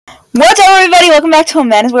What's up, everybody? Welcome back to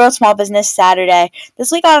Amanda's World Small Business Saturday. This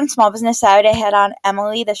week on Small Business Saturday, I had on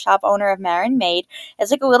Emily, the shop owner of Marin Made. It's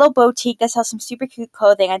like a little boutique that sells some super cute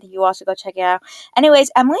clothing. I think you all should go check it out. Anyways,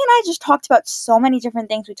 Emily and I just talked about so many different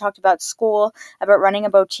things. We talked about school, about running a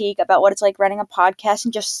boutique, about what it's like running a podcast,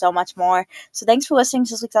 and just so much more. So thanks for listening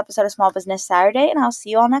to this week's episode of Small Business Saturday, and I'll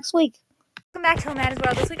see you all next week. Welcome back to Amanda's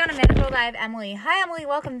World. This week on Amanda's World, I have Emily. Hi, Emily.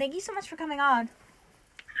 Welcome. Thank you so much for coming on.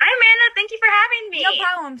 Hi, Amanda. Thank you for having me. No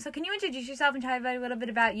problem. So can you introduce yourself and tell everybody a little bit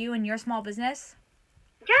about you and your small business?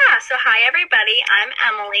 Yeah, so hi, everybody. I'm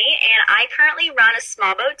Emily, and I currently run a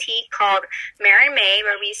small boutique called Marin Made,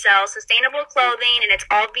 where we sell sustainable clothing, and it's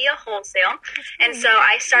all via wholesale. And so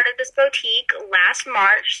I started this boutique last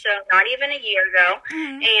March, so not even a year ago.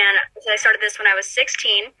 And so I started this when I was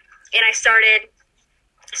 16, and I started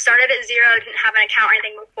at zero. I didn't have an account or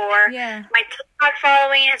anything before. Yeah. My TikTok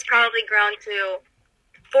following has probably grown to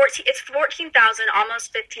 14,000,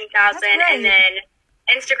 almost 15,000, and then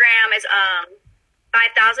Instagram is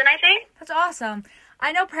 5,000, I think. That's awesome.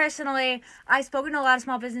 I know personally, I've spoken to a lot of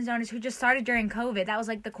small business owners who just started during COVID. That was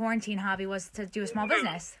like the quarantine hobby, was to do a small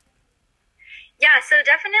business. Yeah, so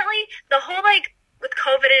definitely the whole with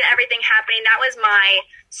COVID and everything happening, that was my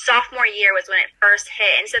sophomore year was when it first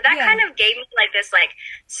hit. And so that kind of gave me this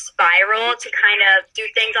spiral to kind of do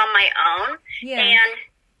things on my own. Yeah. And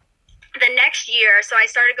the next year, so I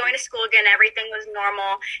started going to school again. Everything was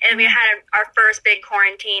normal, and we had our first big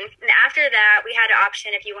quarantine. And after that, we had an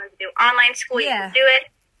option if you wanted to do online school, you could do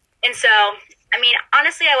it. And so, I mean,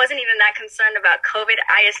 honestly, I wasn't even that concerned about COVID.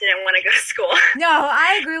 I just didn't want to go to school. No,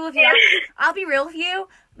 I agree with you. I'll be real with you.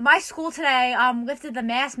 My school today lifted the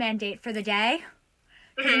mask mandate for the day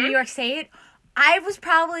in New York State. I was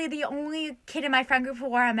probably the only kid in my friend group who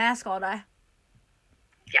wore a mask all day.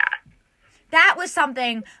 Yeah. That was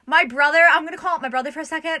something. My brother, I'm going to call it my brother for a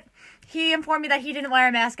second. He informed me that he didn't wear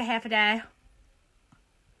a mask a half a day.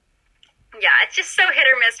 Yeah, it's just so hit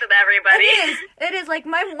or miss with everybody. It is. Like,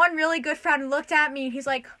 my one really good friend looked at me and he's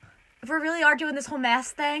like, if we really are doing this whole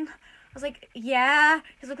mask thing? I was like, yeah.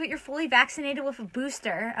 He's like, but you're fully vaccinated with a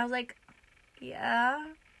booster. I was like, yeah.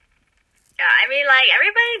 Yeah, I mean,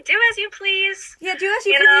 everybody do as you please. Yeah, do as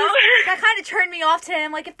you please. Know? That kind of turned me off to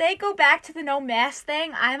him. Like, if they go back to the no mask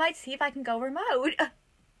thing, I might see if I can go remote.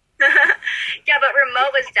 Yeah, but remote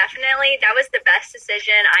was that was the best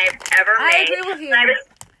decision I've ever made. I agree with you.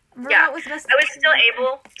 Remote was the best. I was still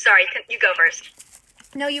able. Sorry, you go first.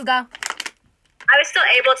 No, you go. I was still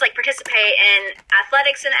able to participate in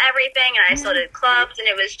athletics and everything, and I still did clubs, and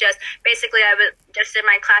it was just basically I just did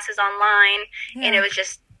my classes online, and it was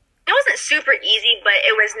just. It wasn't super easy, but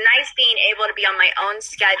it was nice being able to be on my own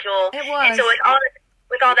schedule. It was. And so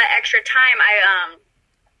with all that extra time, I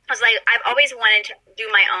was like, I've always wanted to do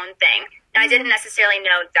my own thing. And I didn't necessarily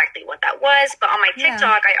know exactly what that was, but on my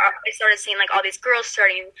TikTok, I started seeing all these girls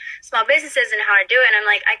starting small businesses and how to do it, and I'm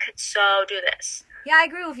like, I could so do this. Yeah, I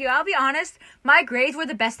agree with you. I'll be honest, my grades were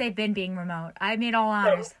the best they've been being remote. I made all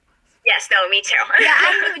honors. Yes, no, me too. Yeah,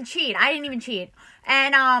 I didn't even cheat.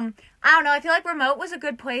 And I don't know, I feel like remote was a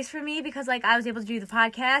good place for me because I was able to do the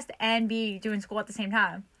podcast and be doing school at the same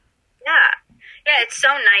time. Yeah, it's so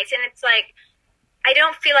nice, and it's I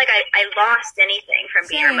don't feel like I lost anything from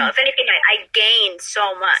being remote. If anything, I gained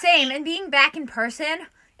so much. Same, and being back in person,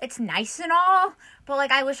 it's nice and all,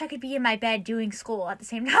 but I wish I could be in my bed doing school at the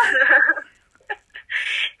same time.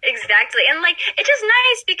 Exactly. And it's just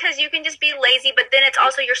nice because you can just be lazy, but then it's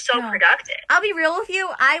also you're so productive. I'll be real with you.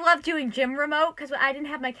 I love doing gym remote because I didn't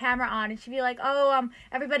have my camera on, and she'd be like, "Oh,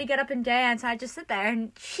 everybody get up and dance." I'd just sit there,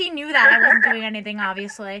 and she knew that I wasn't doing anything,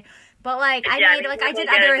 obviously. But I did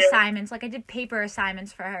other assignments. I did paper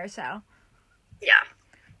assignments for her. So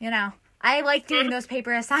yeah, I like doing those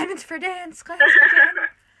paper assignments for dance class.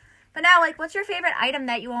 But now, what's your favorite item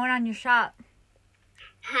that you own on your shop?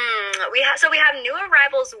 We have new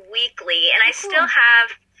arrivals weekly, and I still have.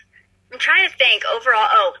 I'm trying to think overall.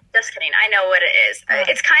 Oh, just kidding. I know what it is.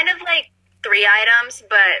 It's kind of 3 items,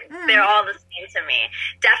 but they're all the same to me.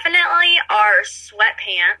 Definitely our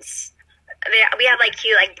sweatpants. We have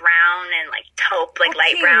cute brown and taupe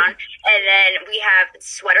light brown, and then we have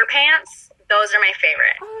sweater pants. Those are my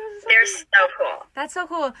favorite. They're so cool. That's so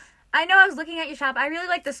cool. I know. I was looking at your shop. I really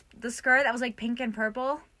like the skirt that was pink and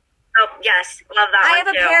purple. Oh, yes. Love that one, I have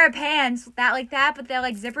a pair of pants but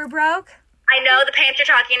they're zipper broke. I know the pants you're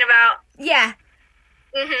talking about. Yeah.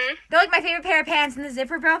 They're my favorite pair of pants, and the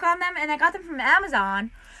zipper broke on them, and I got them from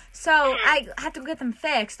Amazon. So I had to go get them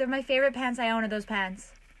fixed. They're my favorite pants I own are those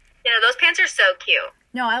pants. Yeah, those pants are so cute.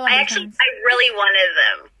 No, I love those pants. I really wanted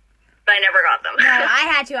them, but I never got them. No, I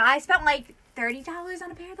had to. I spent $30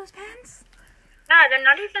 on a pair of those pants. Yeah, they're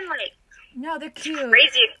not even No, they're cute.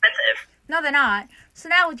 Crazy expensive. No, they're not. So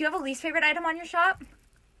now, do you have a least favorite item on your shop?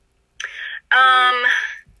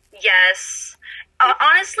 Yes.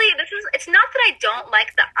 Honestly, it's not that I don't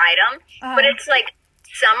like the item, but it's like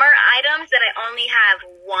summer items that I only have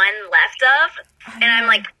one left of, and I'm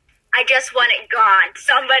like, I just want it gone.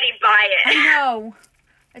 Somebody buy it. I know.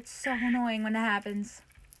 It's so annoying when that happens.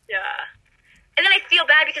 Yeah. And then I feel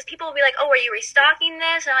bad because people will be like, oh, are you restocking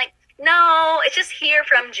this? And I'm like, no, it's just here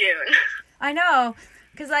from June. I know.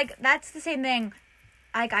 Because, like, that's the same thing.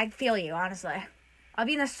 I feel you, honestly. I'll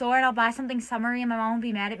be in the store and I'll buy something summery and my mom will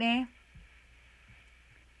be mad at me.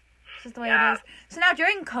 It's just the way it is. So now,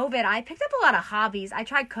 during COVID, I picked up a lot of hobbies. I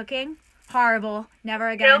tried cooking. Horrible. Never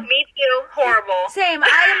again. No, me too. Horrible. Same.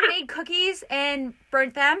 I made cookies and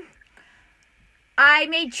burnt them. I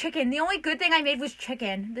made chicken. The only good thing I made was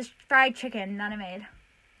chicken. This fried chicken that I made.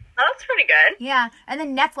 Oh, that's pretty good. Yeah. And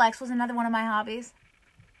then Netflix was another one of my hobbies.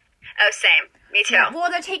 Oh, same. Me too. Yeah.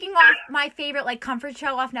 Well, they're taking off my favorite, like, comfort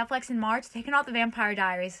show off Netflix in March. Taking off The Vampire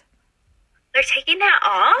Diaries. They're taking that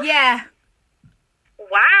off? Yeah.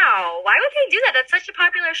 Wow. Why would they do that? That's such a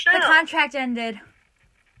popular show. The contract ended.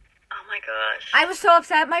 Oh my gosh. I was so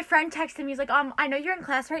upset. My friend texted me. He's like, I know you're in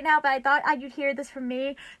class right now, but I thought you'd hear this from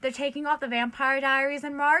me. They're taking off The Vampire Diaries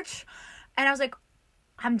in March. And I was like,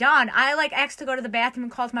 I'm done. I, like, asked to go to the bathroom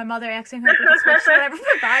and called my mother, asking her if we could switch to whatever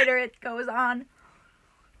provider it goes on.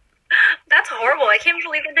 That's horrible. I can't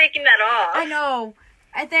believe they're taking that off. I know.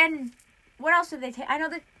 And then, what else did they take? I know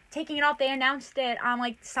they're taking it off. They announced it on,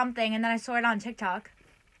 like, something, and then I saw it on TikTok.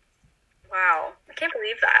 Wow. I can't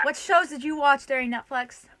believe that. What shows did you watch during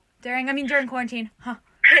Netflix? During quarantine. Huh.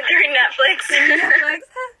 During Netflix. During Netflix.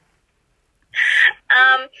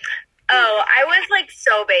 I was, like,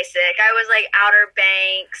 so basic. I was, like, Outer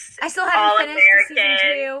Banks. I still haven't finished the season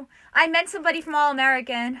 2. I met somebody from All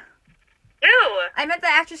American. Who? I met the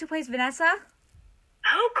actress who plays Vanessa.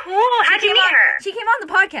 Oh, cool. How'd you meet her? She came on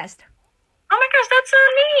the podcast. Oh my gosh, that's so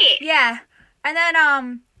neat. Yeah. And then,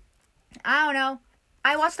 I don't know.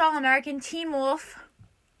 I watched All American, Teen Wolf.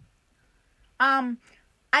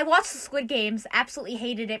 I watched the Squid Games. Absolutely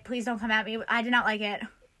hated it. Please don't come at me. I did not like it.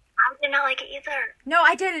 I did not like it either. No,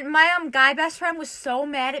 I didn't. My guy best friend was so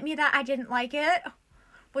mad at me that I didn't like it.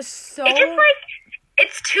 It's just like,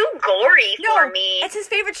 it's too gory for me. It's his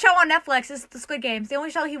favorite show on Netflix is the Squid Games. The only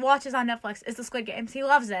show he watches on Netflix is the Squid Games. He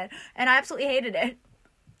loves it. And I absolutely hated it.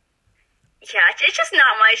 Yeah, it's just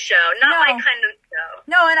not my show. Not my kind of show.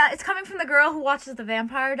 No, and it's coming from the girl who watches The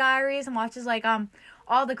Vampire Diaries and watches, like,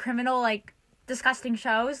 all the criminal, like, disgusting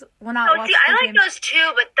shows. Well, not watch I like those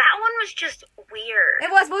too, but that one was just weird. It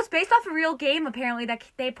was. Well, it's based off a real game, apparently, that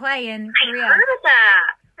they play in Korea. I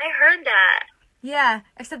heard that. Yeah,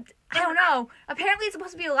 except, I don't know. Apparently, it's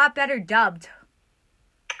supposed to be a lot better dubbed.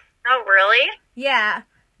 Oh, really? Yeah.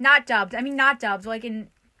 Not dubbed. I mean, not dubbed. Like, in...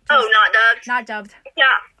 not dubbed? Not dubbed.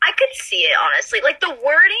 Yeah, I could see it, honestly. Like, the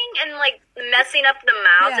wording and, like, messing up the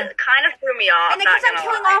mouths, it kind of threw me off. And they kept on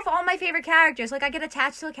killing off all my favorite characters. Like, I get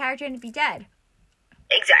attached to a character and it'd be dead.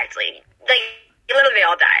 Exactly. Like, literally they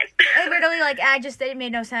all died. It literally, like, it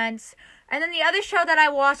made no sense. And then the other show that I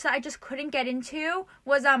watched that I just couldn't get into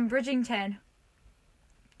was, Bridgerton.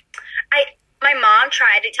 My mom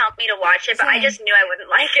tried to tell me to watch it, but I just knew I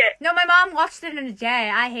wouldn't like it. No, my mom watched it in a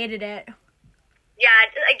day. I hated it. Yeah,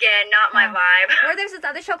 again, not my vibe. Or there's this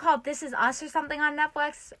other show called This Is Us or something on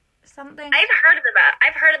Netflix. Something. I've heard of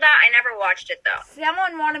that. I never watched it, though.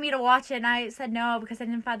 Someone wanted me to watch it, and I said no because I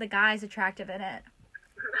didn't find the guys attractive in it.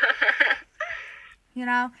 You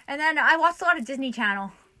know? And then I watched a lot of Disney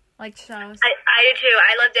Channel, like, shows. I do, too.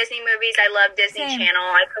 I love Disney movies. I love Disney Channel.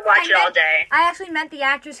 I could watch it all day. I actually met the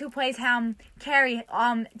actress who plays Carrie,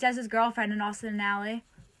 Dez's girlfriend in Austin and Ally.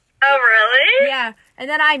 Oh, really? Yeah. And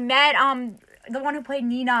then I met, the one who played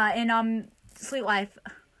Nina in, Sweet Life.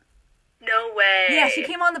 No way. Yeah, she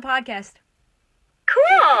came on the podcast.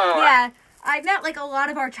 Cool. Yeah. I met, like, a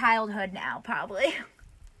lot of our childhood now, probably.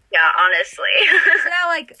 Yeah, honestly. So now,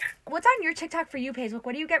 like, what's on your TikTok For You page? Like,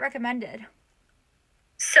 what do you get recommended?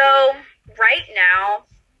 So, right now,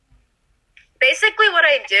 basically what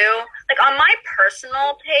I do, like, on my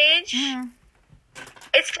personal page,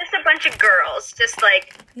 it's just a bunch of girls just,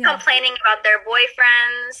 like, complaining about their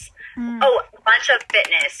boyfriends. Oh, a bunch of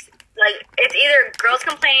fitness. Like, it's either girls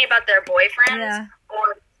complaining about their boyfriends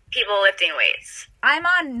or people lifting weights. I'm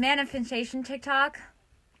on Manifestation TikTok.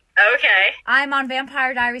 Okay. I'm on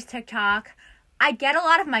Vampire Diaries TikTok. I get a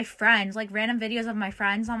lot of my friends, like, random videos of my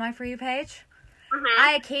friends on my For You page.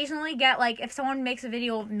 I occasionally get, like, if someone makes a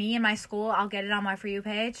video of me in my school, I'll get it on my For You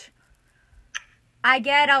page. I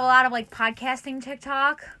get a lot of, like, podcasting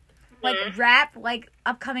TikTok. Like, rap, like,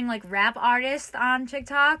 upcoming, like, rap artists on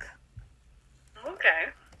TikTok. Okay.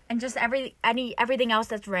 And just everything else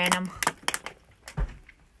that's random.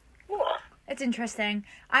 Cool. It's interesting.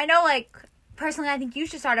 I know, like, personally, I think you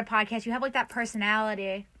should start a podcast. You have, like, that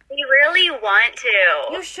personality. You really want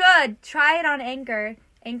to. You should. Try it on Anchor.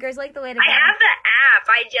 Anchor's, like, the way to go. I have the app.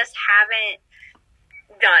 I just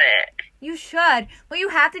haven't done it. You should. What you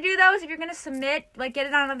have to do, though, is if you're going to submit, like, get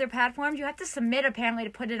it on other platforms, you have to submit, apparently, to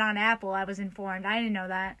put it on Apple. I was informed. I didn't know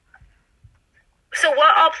that. So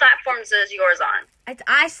what all platforms is yours on?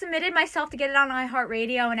 I submitted myself to get it on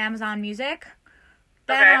iHeartRadio and Amazon Music.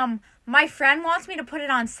 Then, my friend wants me to put it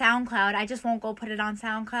on SoundCloud. I just won't go put it on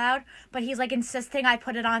SoundCloud. But he's, like, insisting I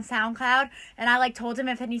put it on SoundCloud. And I, like, told him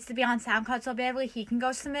if it needs to be on SoundCloud so badly, he can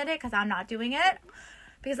go submit it because I'm not doing it.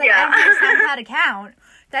 Because, like, I don't have a SoundCloud account.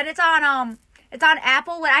 Then it's on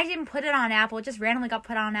Apple. But I didn't put it on Apple. It just randomly got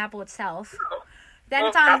put on Apple itself. Oh. Then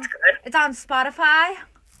Well, that's good. It's on Spotify,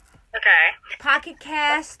 Okay. Pocket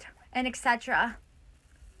Cast, and etc.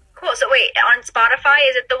 Cool. So wait, on Spotify,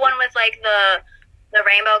 is it the one with like the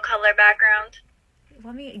rainbow color background?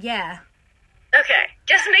 Yeah. Okay.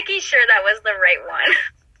 Just making sure that was the right one.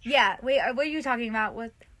 Yeah. Wait, what are you talking about?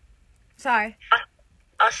 Sorry.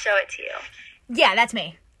 I'll show it to you. Yeah, that's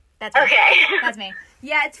me. That's me. Okay. That's me.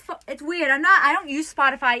 Yeah, it's weird. I don't use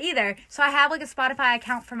Spotify either. So I have like a Spotify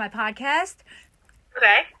account for my podcast.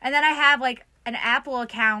 Okay. And then I have like an Apple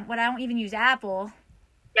account, but I don't even use Apple.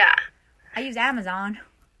 Yeah. I use Amazon.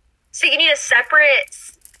 So you need a separate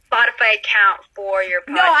Spotify account for your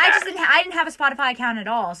podcast. No, I didn't have a Spotify account at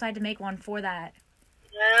all, so I had to make one for that.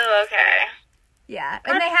 Oh, okay. Yeah.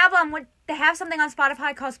 And they have something on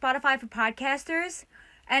Spotify called Spotify for Podcasters.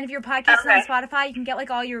 And if your podcast is on Spotify, you can get like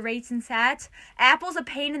all your rates and stats. Apple's a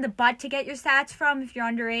pain in the butt to get your stats from if you're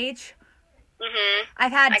underage. Mhm.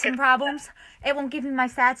 I've had some problems. It won't give me my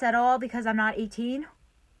stats at all because I'm not 18.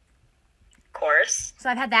 Of course. So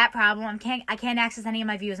I've had that problem. I can't access any of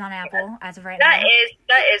my views on Apple as of right now.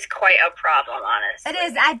 That is quite a problem, honestly. It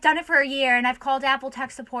is. I've done it for a year, and I've called Apple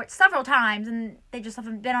tech support several times, and they just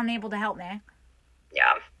haven't been unable to help me.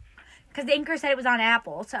 Yeah. Because the Anchor said it was on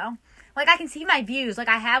Apple, so... Like, I can see my views. Like,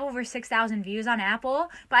 I have over 6,000 views on Apple,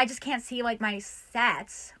 but I just can't see, like, my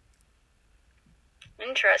stats.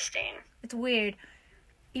 Interesting. It's weird.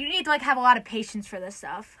 You need to, like, have a lot of patience for this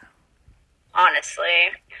stuff. Honestly.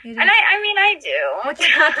 And I do. What's your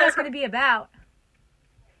podcast going to be about?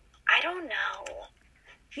 I don't know.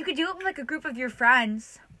 You could do it with, like, a group of your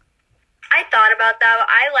friends. I thought about that, but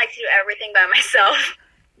I like to do everything by myself.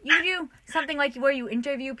 You do something, like, where you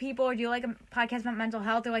interview people, or do you, like, a podcast about mental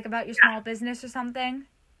health, or, like, about your small business or something?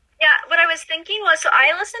 Yeah, what I was thinking was, so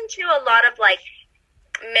I listen to a lot of, like,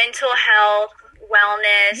 mental health,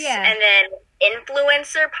 wellness, and then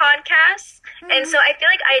influencer podcasts. Mm-hmm. And so I feel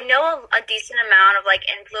like I know a decent amount of, like,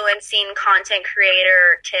 influencing content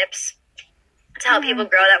creator tips to help people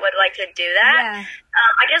grow that would like to do that. Yeah.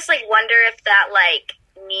 I just, like, wonder if that, like,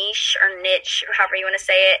 niche or niche, however you want to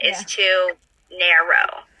say it, is too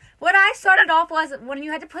narrow. What I started off was when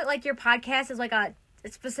you had to put, like, your podcast as, like, a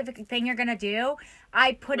specific thing you're going to do,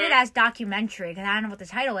 I put it as documentary because I don't know what to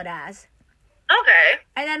title it as. Okay.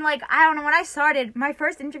 And then, like, I don't know, when I started, my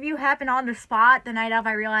first interview happened on the spot. The night of,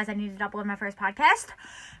 I realized I needed to upload my first podcast.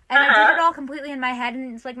 And I did it all completely in my head,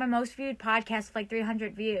 and it's, like, my most viewed podcast with, like,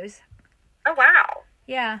 300 views. Oh, wow.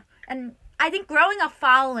 Yeah. And I think growing a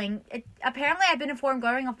following, apparently I've been informed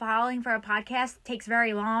growing a following for a podcast takes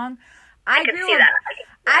very long. I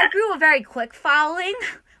grew a very quick following.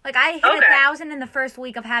 Like, I hit 1,000 in the first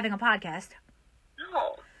week of having a podcast.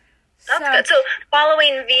 Oh, that's good. So,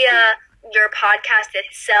 following via your podcast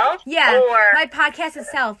itself? Yeah, or my podcast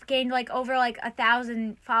itself gained, like, over, like,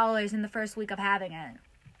 1,000 followers in the first week of having it.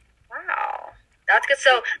 Wow. That's good.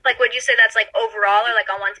 So, like, would you say that's, like, overall or,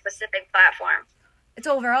 like, on one specific platform? It's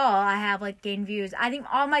overall. I have, like, gained views. I think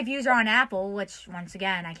all my views are on Apple, which, once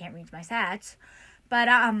again, I can't reach my stats. But,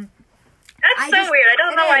 that's so weird. I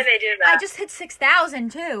don't know why they do that. I just hit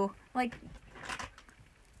 6,000 too. Like,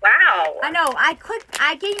 wow. I know.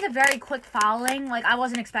 I gained a very quick following. Like, I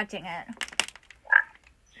wasn't expecting it.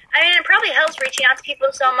 I mean, it probably helps reaching out to people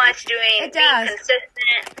so much, being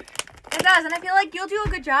consistent. It does, and I feel like you'll do a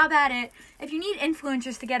good job at it. If you need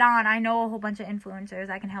influencers to get on, I know a whole bunch of influencers.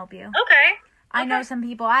 I can help you. Okay. I know some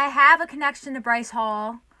people. I have a connection to Bryce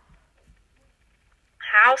Hall.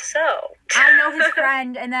 How so? I know his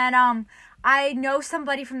friend, and then I know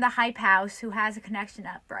somebody from the Hype House who has a connection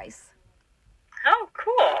at Bryce. Oh,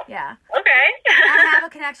 cool. Yeah. Okay. I have a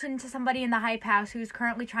connection to somebody in the Hype House who's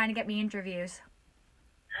currently trying to get me interviews.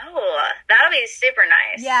 Oh, That'll be super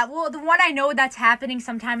nice. Yeah, well, the one I know that's happening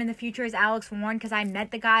sometime in the future is Alex Warren, because I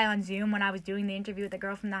met the guy on Zoom when I was doing the interview with the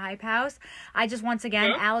girl from the Hype House. Once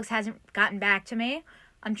again, Alex hasn't gotten back to me.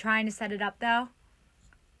 I'm trying to set it up, though.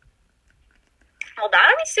 Well,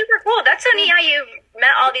 that'll be super cool. That's so neat how you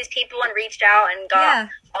met all these people and reached out and got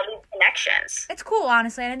all these connections. It's cool,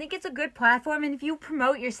 honestly, and I think it's a good platform, and if you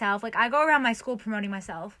promote yourself, like, I go around my school promoting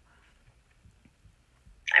myself.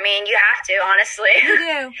 I mean, you have to, honestly. You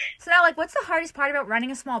do. So now, like, what's the hardest part about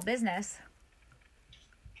running a small business?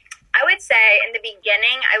 I would say in the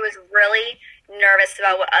beginning, I was really nervous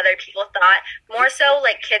about what other people thought. More so,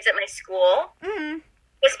 like, kids at my school. Mm-hmm.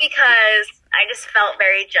 Just because I just felt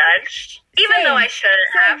very judged. Even though I shouldn't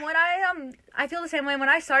have. When I feel the same way. When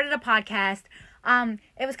I started a podcast,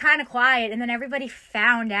 it was kind of quiet, and then everybody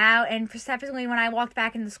found out, and specifically when I walked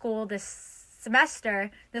back into school this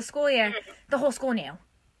school year, the whole school knew.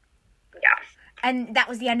 Yeah. And that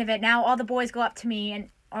was the end of it. Now all the boys go up to me and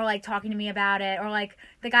are, like, talking to me about it. Or, like,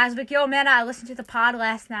 the guys are like, yo, Amanda, I listened to the pod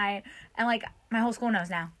last night. And, like, my whole school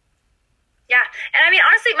knows now. Yeah. And, I mean,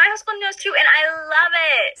 honestly, my whole school knows, too. And I love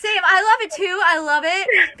it. Same. I love it, too. I love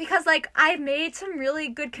it. Because, like, I've made some really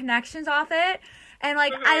good connections off it. And,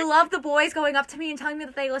 like, I love the boys going up to me and telling me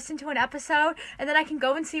that they listened to an episode. And then I can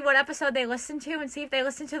go and see what episode they listened to and see if they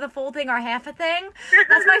listened to the full thing or half a thing.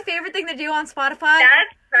 That's my favorite thing to do on Spotify.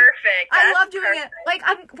 That's perfect. I love doing it. Like,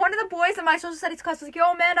 one of the boys in my social studies class was like,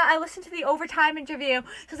 yo, Amanda, I listened to the overtime interview.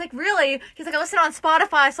 So I was like, really? He's like, I listened on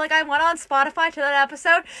Spotify. So, like, I went on Spotify to that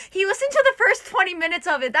episode. He listened to the first 20 minutes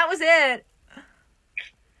of it. That was it.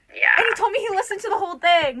 Yeah. And he told me he listened to the whole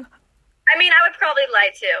thing. I mean, I would probably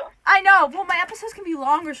lie, too. I know. Well, my episodes can be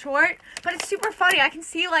long or short, but it's super funny. I can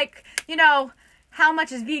see, like, you know, how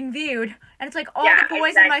much is being viewed. And it's, like, all the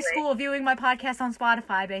boys in my school viewing my podcast on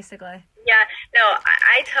Spotify, basically. Yeah. No,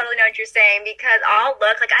 I totally know what you're saying, because I'll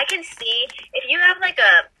look, like, I can see, if you have, like,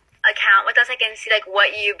 a account with us, I can see, like,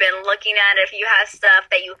 what you've been looking at, if you have stuff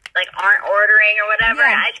that you, like, aren't ordering or whatever.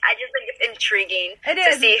 Yeah. I just think it's intriguing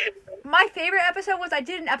to see who. My favorite episode was I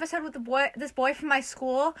did an episode with this boy from my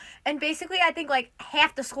school, and basically I think, like,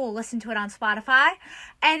 half the school listened to it on Spotify,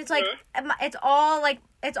 and it's, like, it's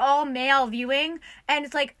all male viewing, and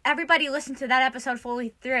it's, like, everybody listened to that episode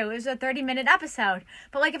fully through. It was a 30-minute episode,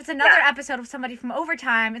 but, like, if it's another episode of somebody from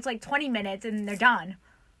overtime, it's, like, 20 minutes, and they're done.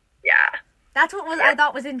 Yeah. That's what I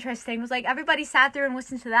thought was interesting, was, like, everybody sat through and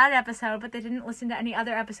listened to that episode, but they didn't listen to any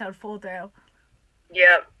other episode full through.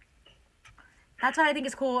 Yep. That's what I think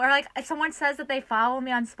is cool. Or, like, if someone says that they follow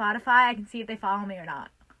me on Spotify, I can see if they follow me or not.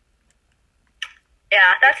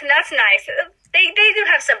 Yeah, that's nice. They do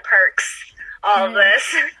have some perks, all of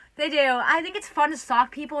this. They do. I think it's fun to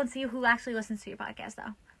stalk people and see who actually listens to your podcast,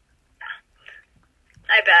 though.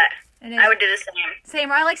 I bet. I would do the same.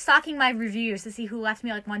 Same. Or I like stalking my reviews to see who left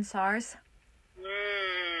me, like, 1 stars.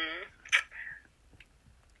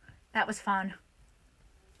 That was fun.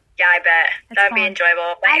 Yeah, I bet. That would be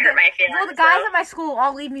enjoyable. I hurt my feelings. Well, the guys at my school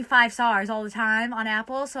all leave me 5 stars all the time on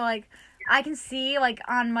Apple, so, like, I can see, like,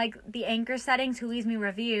 on, like, the Anchor settings who leaves me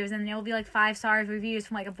reviews, and it'll be, like, 5-star reviews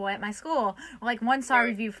from, like, a boy at my school, or, like, 1-star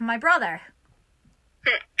review from my brother.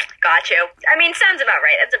 Got you. I mean, sounds about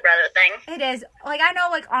right. It's a brother thing. It is. Like, I know,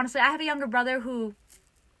 like, honestly, I have a younger brother who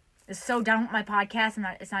is so done with my podcast, and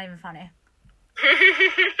it's not even funny.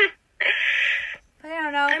 But I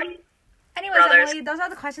don't know. Anyways, brothers. Emily, those are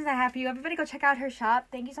the questions I have for you. Everybody go check out her shop.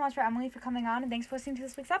 Thank you so much for Emily for coming on, and thanks for listening to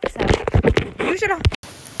this week's episode.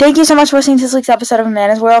 Thank you so much for listening to this week's episode of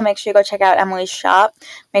Amanda's World. Make sure you go check out Emily's shop.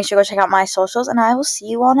 Make sure you go check out my socials, and I will see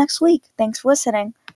you all next week. Thanks for listening.